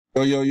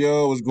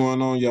Yo, what's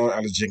going on, y'all?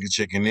 Alex Jenkins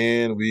checking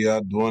in. We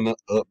are doing an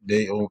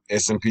update on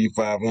S&P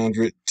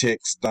 500 tech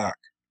stock,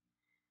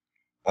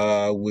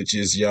 which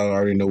is y'all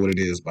already know what it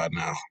is by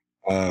now.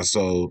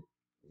 So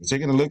we're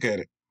taking a look at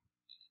it.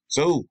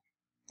 So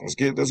let's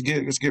get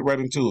right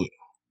into it.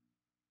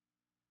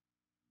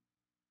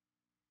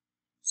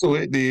 So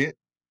it did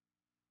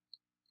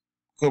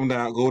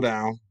go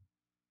down,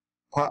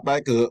 pop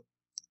back up,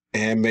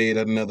 and made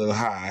another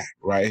high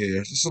right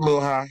here. Just a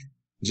little high,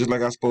 just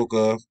like I spoke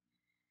of.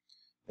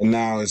 And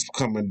now it's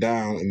coming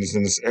down and it's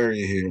in this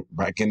area here,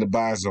 back in the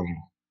buy zone.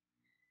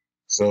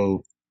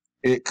 So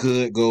it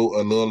could go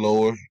a little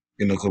lower,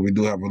 because we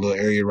do have a little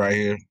area right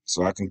here.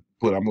 So I'm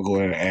gonna go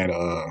ahead and add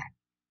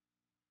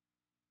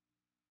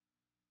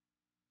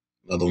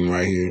another one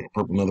right here,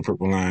 another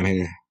purple line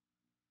here.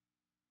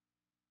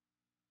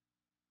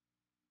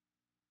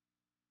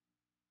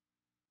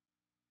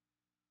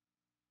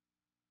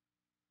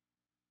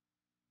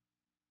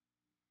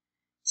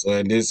 So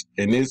in this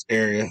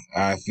area,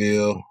 I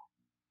feel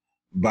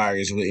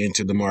buyers will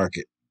enter the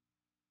market.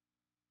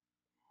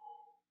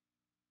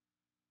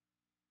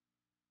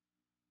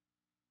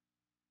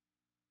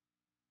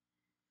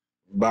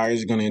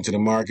 Buyers are gonna enter the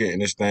market,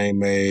 and this thing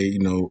may,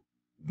 do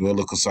a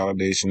little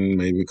consolidation,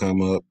 maybe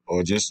come up,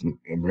 or just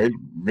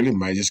really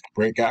might just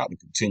break out and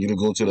continue to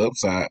go to the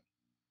upside.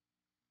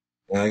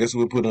 And I guess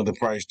we'll put another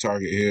price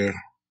target here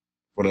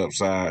for the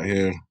upside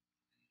here.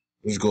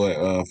 Let's go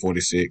at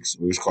 46.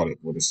 We'll just call it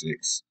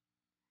 46.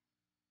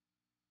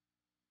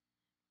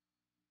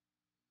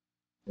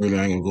 Really,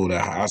 I ain't gonna go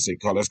that high.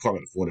 Let's call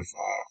it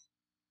 45.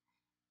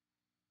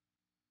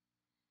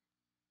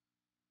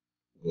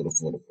 Go to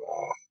 45.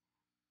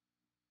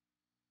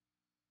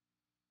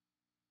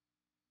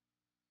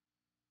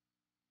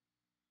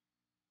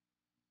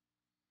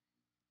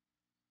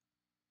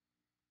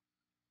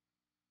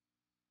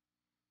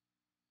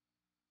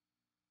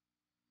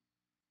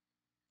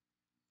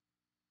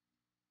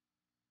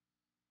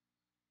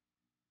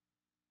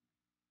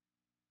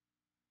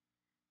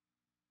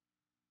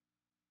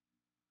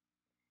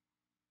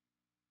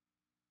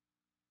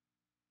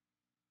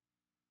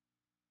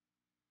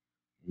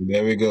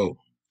 There we go.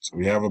 So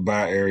we have a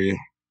buy area,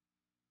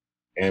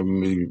 and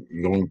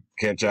we're gonna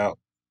catch out.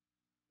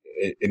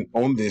 And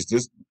on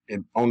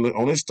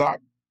on this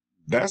stock,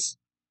 that's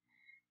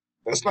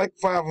like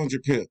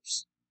 500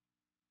 pips.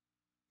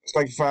 It's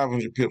like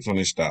 500 pips on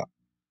this stock.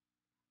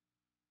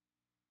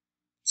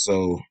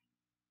 So,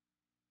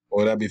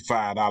 or that'd be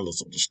 $5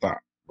 on the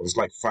stock, but it's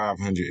like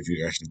 500 if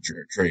you actually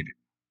trade it.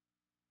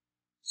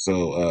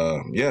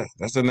 So, yeah,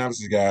 that's the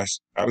analysis,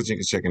 guys. I was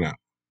just checking out.